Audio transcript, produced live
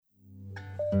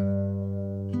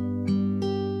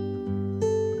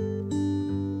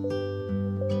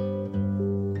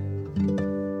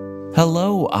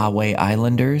Hello, Ahway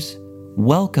Islanders.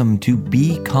 Welcome to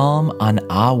Be Calm on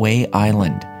Ahway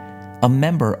Island, a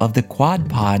member of the Quad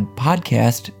Pod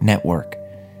podcast network.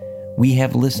 We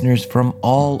have listeners from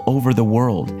all over the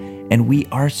world, and we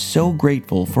are so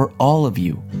grateful for all of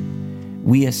you.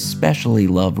 We especially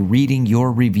love reading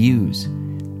your reviews.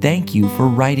 Thank you for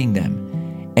writing them.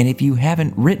 And if you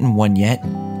haven't written one yet,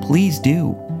 please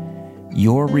do.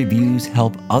 Your reviews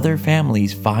help other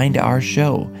families find our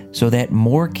show so that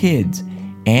more kids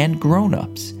and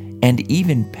grown-ups and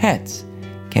even pets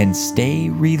can stay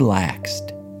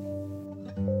relaxed.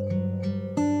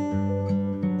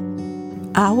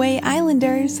 Ahway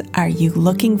Islanders, are you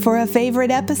looking for a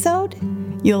favorite episode?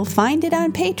 You'll find it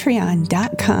on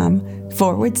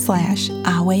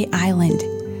patreon.com/Ahway Island.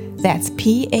 That's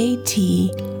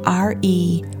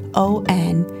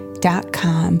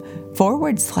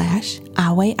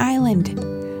patreon.com/Ahway Island.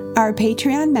 Our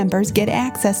Patreon members get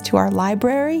access to our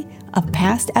library of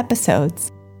past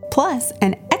episodes, plus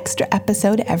an extra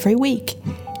episode every week,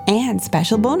 and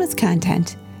special bonus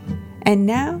content. And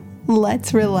now,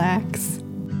 let's relax.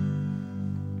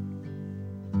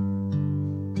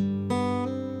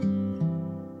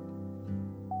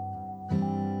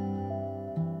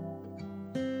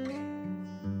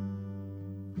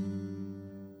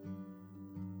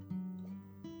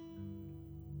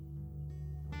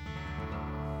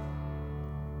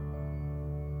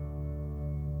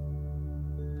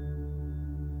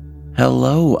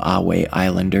 Hello, Ahway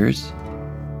Islanders.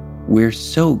 We're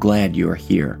so glad you're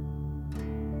here.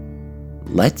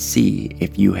 Let's see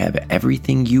if you have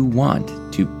everything you want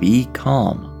to be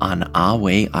calm on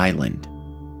Ahway Island.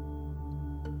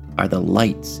 Are the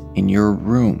lights in your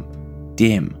room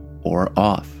dim or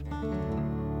off?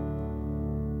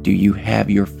 Do you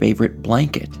have your favorite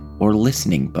blanket or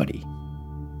listening buddy?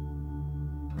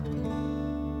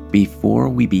 Before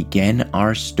we begin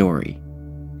our story,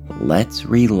 let's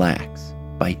relax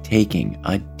by taking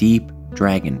a deep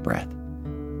dragon breath.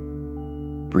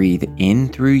 Breathe in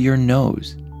through your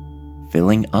nose,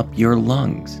 filling up your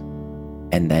lungs,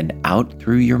 and then out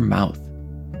through your mouth,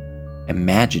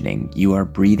 imagining you are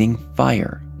breathing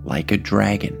fire like a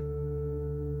dragon.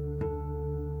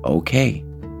 Okay,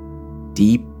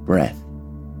 deep breath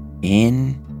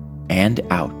in and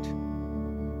out.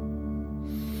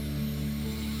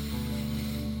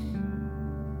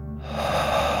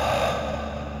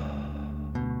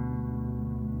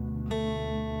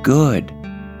 Good.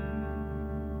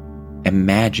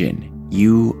 Imagine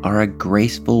you are a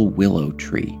graceful willow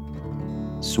tree,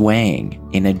 swaying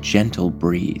in a gentle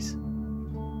breeze.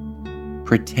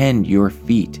 Pretend your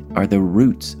feet are the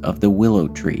roots of the willow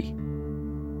tree.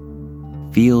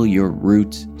 Feel your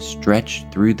roots stretch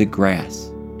through the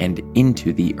grass and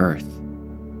into the earth.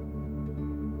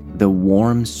 The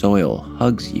warm soil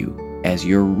hugs you as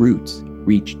your roots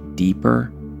reach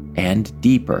deeper and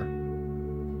deeper,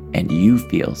 and you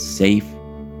feel safe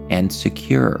and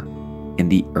secure in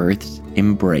the earth's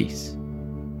embrace.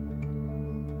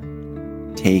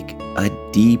 Take a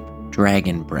deep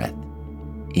dragon breath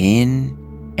in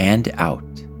and out.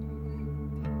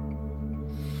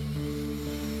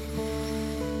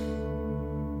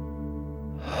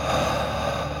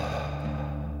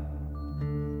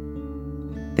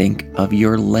 Think of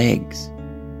your legs,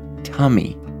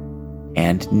 tummy,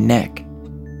 and neck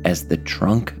as the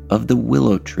trunk of the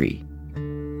willow tree.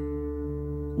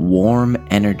 Warm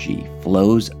energy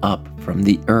flows up from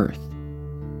the earth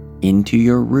into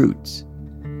your roots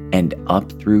and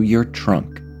up through your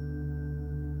trunk.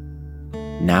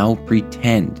 Now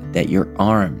pretend that your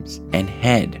arms and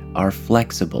head are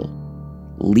flexible,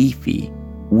 leafy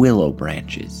willow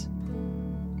branches.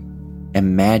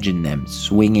 Imagine them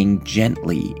swinging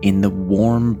gently in the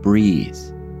warm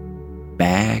breeze,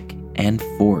 back and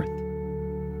forth,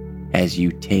 as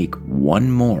you take one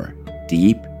more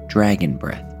deep dragon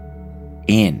breath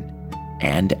in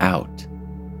and out.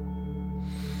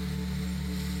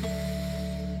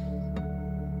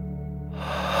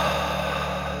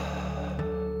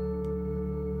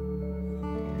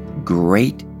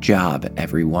 Great job,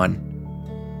 everyone.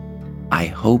 I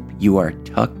hope you are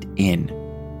tucked in,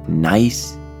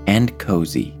 nice and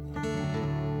cozy.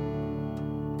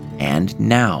 And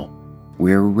now,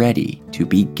 we're ready to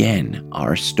begin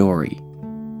our story.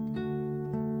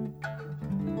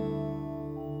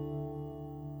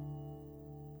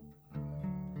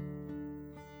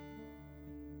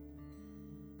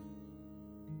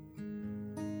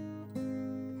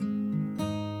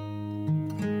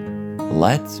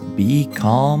 Let's be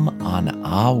calm on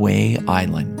Ahway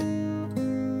Island.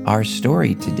 Our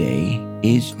story today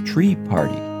is Tree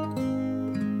Party.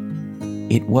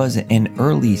 It was an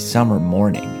early summer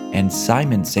morning, and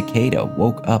Simon Cicada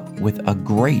woke up with a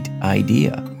great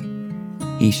idea.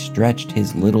 He stretched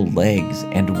his little legs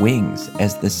and wings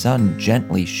as the sun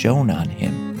gently shone on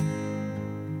him.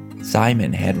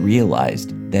 Simon had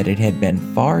realized that it had been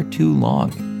far too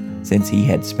long since he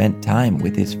had spent time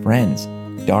with his friends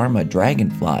Dharma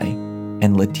Dragonfly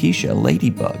and Letitia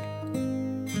Ladybug.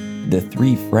 The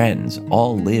three friends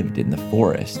all lived in the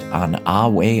forest on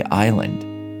Ahway Island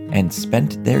and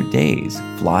spent their days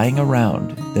flying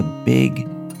around the big,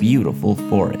 beautiful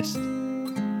forest.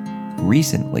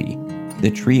 Recently,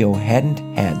 the trio hadn't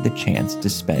had the chance to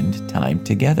spend time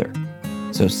together,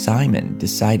 so Simon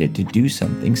decided to do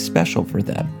something special for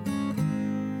them.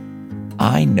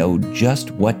 "I know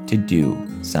just what to do,"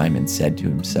 Simon said to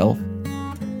himself.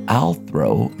 "I'll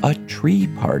throw a tree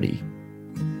party."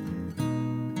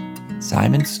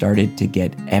 Simon started to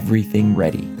get everything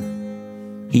ready.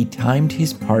 He timed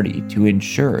his party to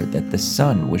ensure that the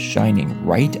sun was shining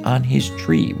right on his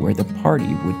tree where the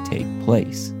party would take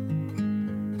place.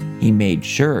 He made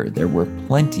sure there were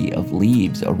plenty of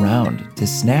leaves around to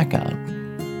snack on,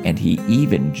 and he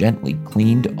even gently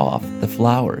cleaned off the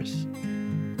flowers.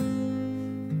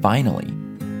 Finally,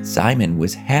 Simon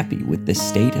was happy with the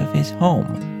state of his home,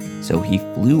 so he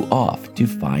flew off to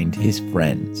find his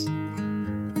friends.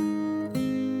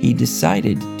 He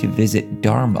decided to visit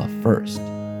Dharma first.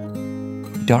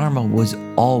 Dharma was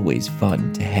always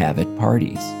fun to have at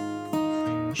parties.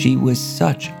 She was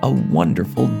such a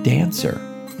wonderful dancer.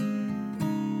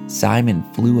 Simon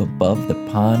flew above the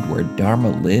pond where Dharma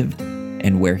lived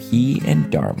and where he and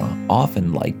Dharma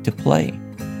often liked to play.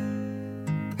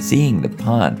 Seeing the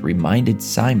pond reminded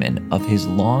Simon of his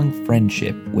long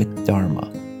friendship with Dharma.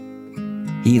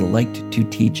 He liked to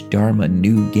teach Dharma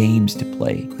new games to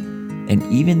play, and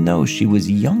even though she was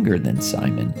younger than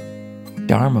Simon,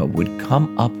 Dharma would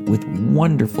come up with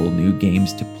wonderful new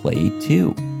games to play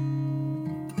too.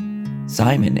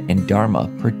 Simon and Dharma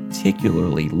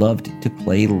particularly loved to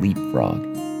play leapfrog,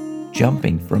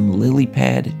 jumping from lily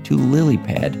pad to lily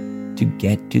pad to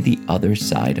get to the other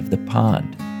side of the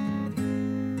pond.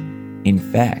 In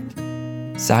fact,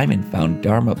 Simon found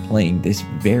Dharma playing this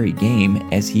very game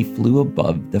as he flew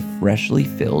above the freshly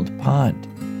filled pond.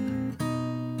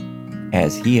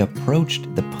 As he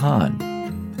approached the pond,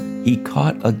 he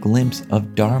caught a glimpse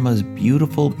of Dharma's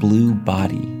beautiful blue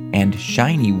body and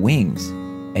shiny wings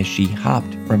as she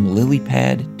hopped from lily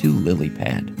pad to lily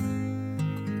pad.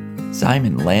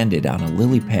 Simon landed on a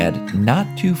lily pad not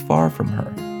too far from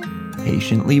her,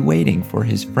 patiently waiting for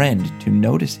his friend to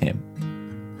notice him.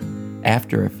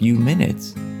 After a few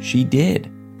minutes, she did.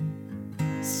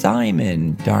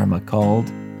 "Simon," Dharma called.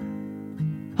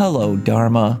 "Hello,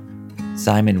 Dharma,"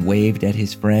 Simon waved at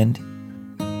his friend.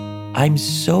 "I'm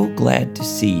so glad to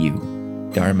see you,"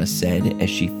 Dharma said as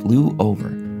she flew over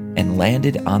and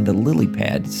landed on the lily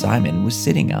pad Simon was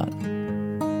sitting on.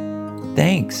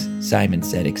 "Thanks," Simon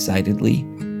said excitedly.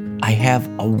 "I have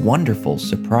a wonderful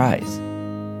surprise.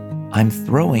 I'm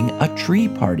throwing a tree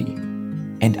party,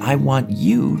 and I want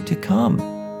you to come."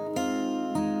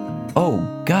 "Oh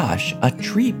gosh, a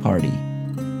tree party.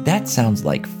 That sounds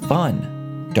like fun,"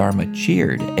 Dharma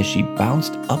cheered as she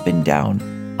bounced up and down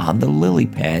on the lily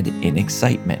pad in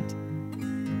excitement.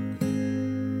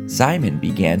 Simon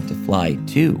began to fly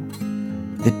too,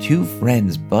 the two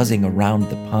friends buzzing around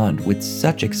the pond with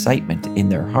such excitement in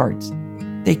their hearts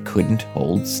they couldn't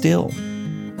hold still.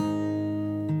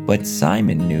 But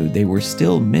Simon knew they were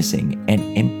still missing an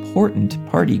important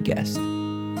party guest.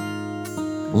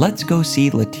 "Let's go see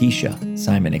Letitia,"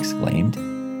 Simon exclaimed.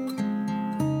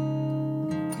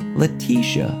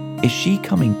 "Letitia, is she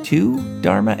coming too?"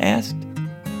 Dharma asked.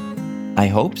 "I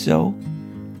hope so.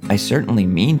 I certainly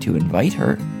mean to invite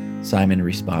her," Simon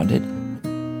responded.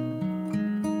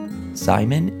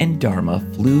 Simon and Dharma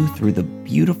flew through the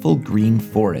beautiful green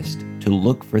forest to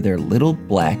look for their little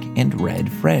black and red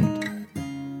friend.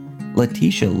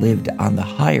 Letitia lived on the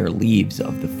higher leaves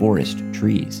of the forest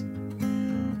trees.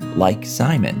 Like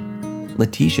Simon,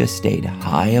 Letitia stayed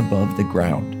high above the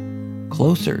ground,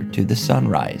 closer to the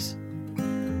sunrise.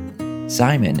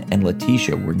 Simon and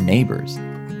Letitia were neighbors,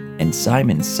 and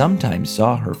Simon sometimes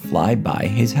saw her fly by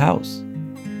his house.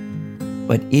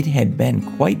 But it had been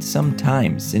quite some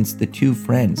time since the two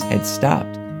friends had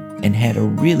stopped and had a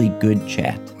really good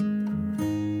chat.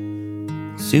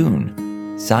 Soon,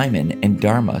 Simon and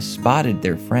Dharma spotted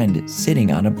their friend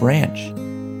sitting on a branch.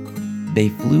 They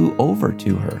flew over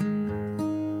to her.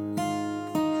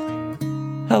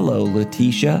 "Hello,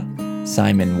 Letitia,"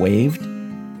 Simon waved.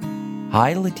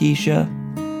 "Hi, Letitia,"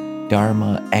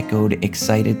 Dharma echoed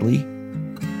excitedly.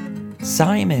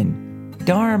 "Simon!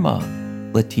 Dharma!"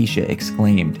 Letitia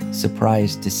exclaimed,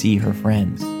 surprised to see her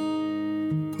friends.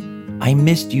 I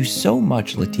missed you so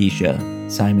much, Letitia,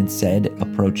 Simon said,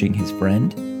 approaching his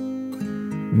friend.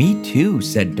 Me too,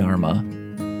 said Dharma,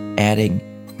 adding,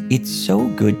 It's so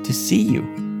good to see you.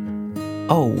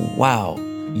 Oh, wow,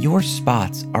 your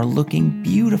spots are looking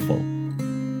beautiful.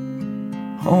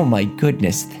 Oh my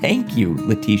goodness, thank you,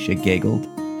 Letitia giggled.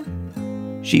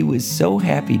 She was so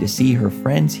happy to see her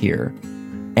friends here,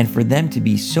 and for them to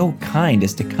be so kind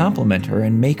as to compliment her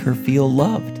and make her feel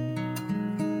loved.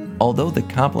 Although the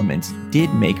compliments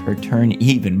did make her turn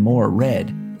even more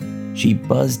red, she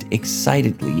buzzed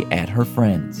excitedly at her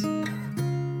friends.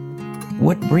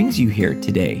 What brings you here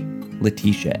today?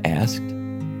 Letitia asked.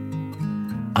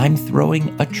 I'm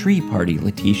throwing a tree party,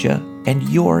 Letitia, and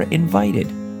you're invited.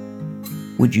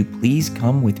 Would you please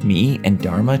come with me and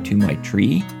Dharma to my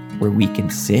tree where we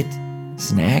can sit,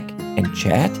 snack, and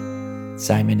chat?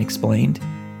 Simon explained.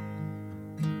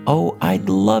 Oh, I'd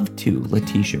love to,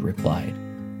 Letitia replied.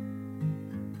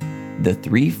 The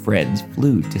three friends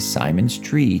flew to Simon's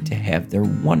tree to have their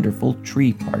wonderful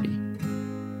tree party.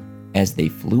 As they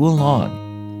flew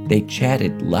along, they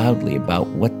chatted loudly about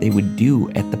what they would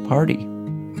do at the party.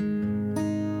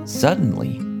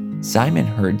 Suddenly, Simon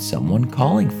heard someone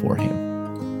calling for him.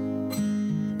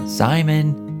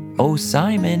 Simon, oh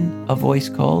Simon, a voice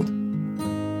called.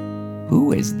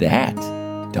 Who is that?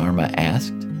 Dharma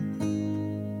asked.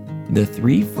 The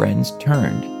three friends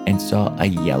turned and saw a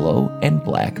yellow and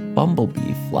black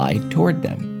bumblebee fly toward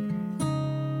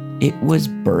them. It was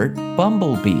Bert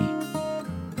Bumblebee.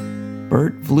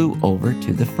 Bert flew over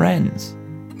to the friends.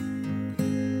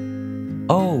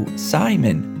 Oh,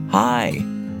 Simon, hi,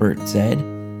 Bert said.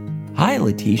 Hi,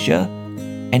 Letitia,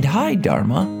 and hi,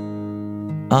 Dharma.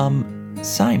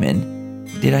 Simon,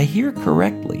 did I hear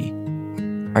correctly?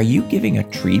 Are you giving a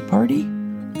tree party?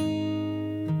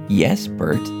 Yes,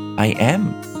 Bert, I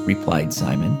am, replied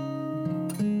Simon.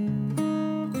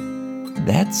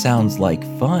 That sounds like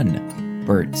fun,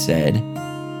 Bert said,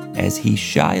 as he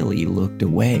shyly looked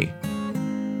away.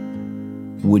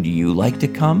 Would you like to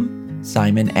come?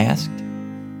 Simon asked.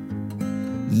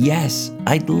 Yes,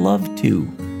 I'd love to,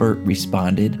 Bert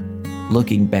responded,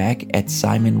 looking back at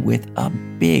Simon with a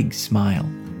big smile.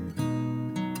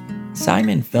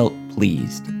 Simon felt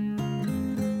pleased.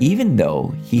 Even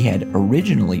though he had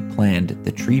originally planned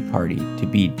the tree party to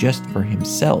be just for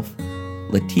himself,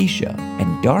 Letitia,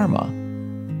 and Dharma,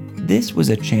 this was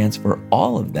a chance for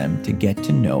all of them to get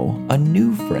to know a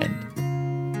new friend.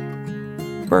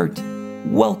 Bert,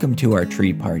 welcome to our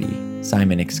tree party,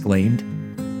 Simon exclaimed.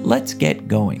 Let's get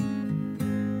going.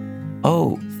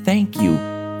 Oh, thank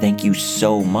you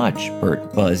so much,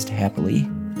 Bert buzzed happily.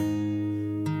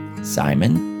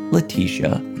 Simon,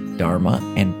 Letitia, Dharma,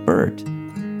 and Bert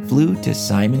flew to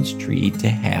Simon's tree to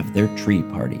have their tree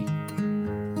party.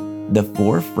 The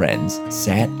four friends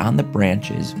sat on the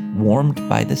branches warmed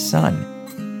by the sun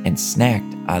and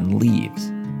snacked on leaves,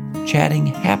 chatting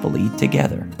happily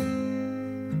together.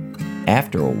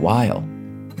 After a while,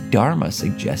 Dharma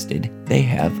suggested they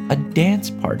have a dance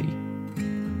party.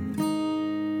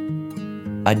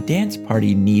 A dance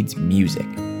party needs music,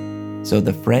 so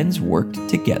the friends worked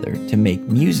together to make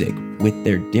music with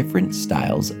their different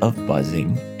styles of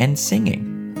buzzing and singing.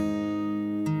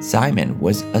 Simon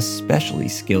was especially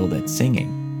skilled at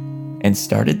singing and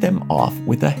started them off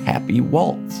with a happy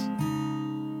waltz.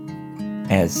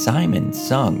 As Simon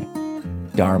sung,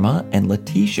 Dharma and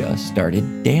Letitia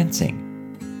started dancing,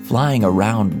 flying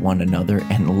around one another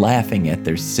and laughing at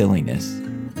their silliness.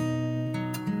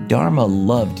 Dharma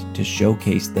loved to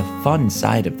showcase the fun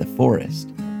side of the forest,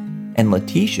 and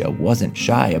Letitia wasn't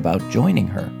shy about joining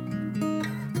her.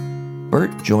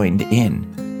 Bert joined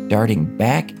in, darting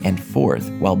back and forth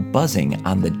while buzzing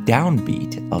on the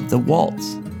downbeat of the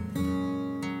waltz.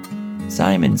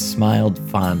 Simon smiled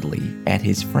fondly at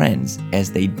his friends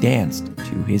as they danced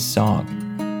to his song.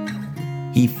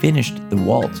 He finished the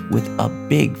waltz with a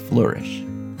big flourish.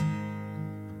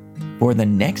 For the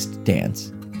next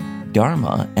dance,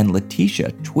 Dharma and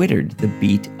Letitia twittered the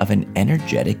beat of an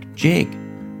energetic jig.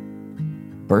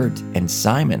 Bert and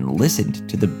Simon listened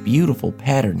to the beautiful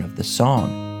pattern of the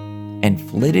song and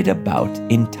flitted about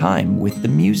in time with the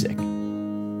music.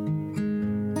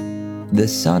 The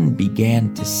sun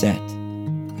began to set.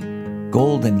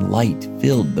 Golden light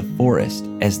filled the forest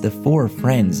as the four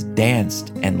friends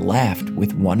danced and laughed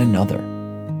with one another.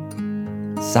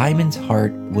 Simon's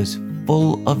heart was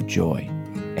full of joy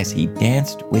as he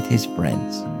danced with his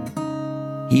friends.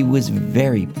 He was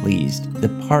very pleased the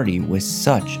party was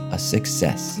such a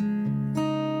success.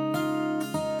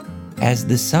 As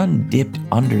the sun dipped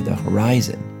under the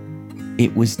horizon,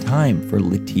 it was time for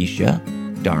Letitia,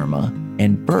 Dharma,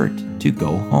 and Bert to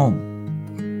go home.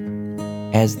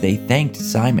 As they thanked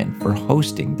Simon for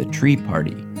hosting the tree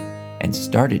party and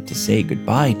started to say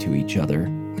goodbye to each other,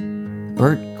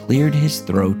 Bert cleared his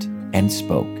throat and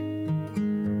spoke.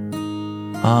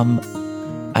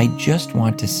 I just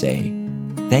want to say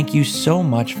thank you so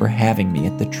much for having me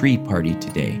at the tree party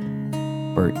today,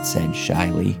 Bert said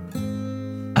shyly.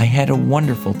 I had a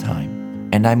wonderful time,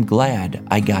 and I'm glad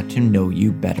I got to know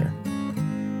you better.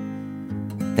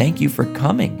 Thank you for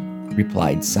coming,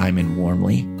 replied Simon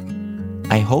warmly.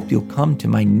 I hope you'll come to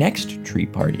my next tree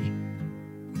party.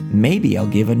 Maybe I'll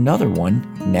give another one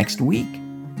next week.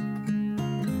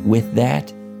 With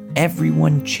that,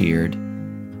 everyone cheered.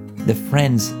 The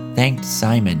friends thanked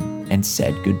Simon and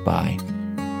said goodbye.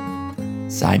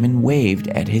 Simon waved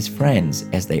at his friends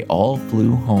as they all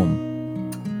flew home.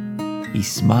 He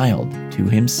smiled to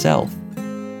himself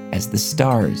as the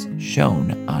stars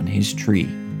shone on his tree.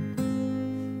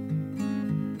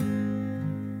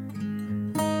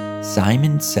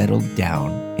 Simon settled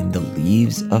down in the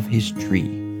leaves of his tree,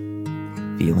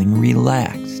 feeling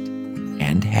relaxed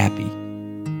and happy.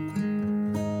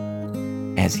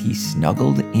 As he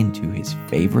snuggled into his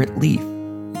favorite leaf,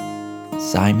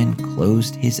 Simon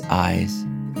closed his eyes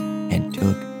and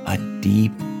took a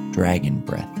deep dragon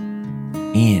breath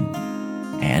in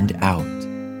and out.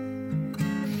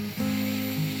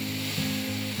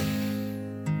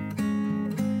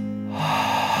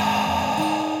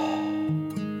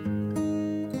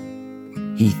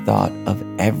 He thought of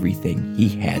everything he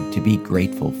had to be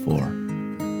grateful for.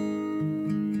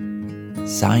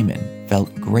 Simon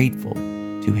felt grateful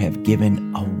to have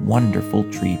given a wonderful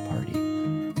tree party.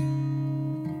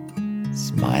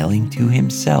 Smiling to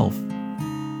himself,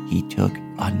 he took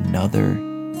another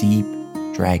deep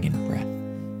dragon breath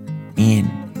in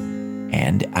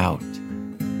and out.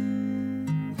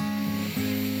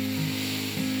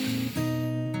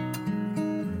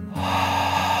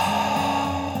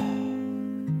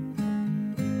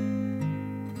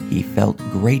 He felt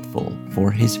grateful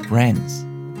for his friends,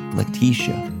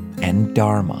 Letitia and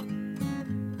Dharma.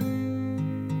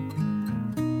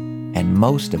 And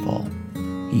most of all,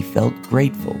 he felt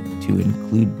grateful to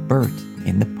include Bert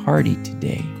in the party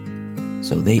today,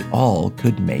 so they all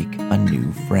could make a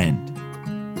new friend.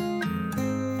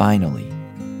 Finally,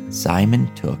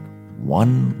 Simon took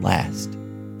one last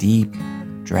deep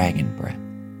dragon breath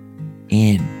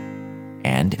in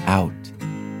and out.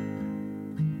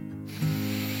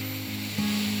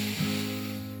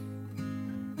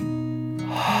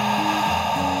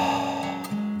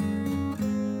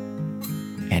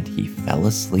 And he fell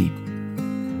asleep,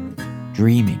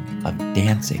 dreaming of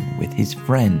dancing with his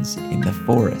friends in the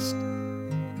forest,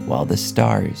 while the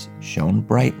stars shone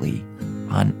brightly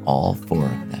on all four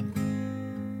of them.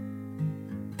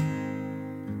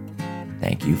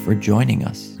 Thank you for joining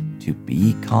us to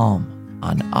Be Calm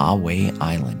on Ahway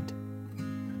Island.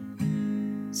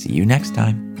 See you next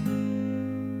time.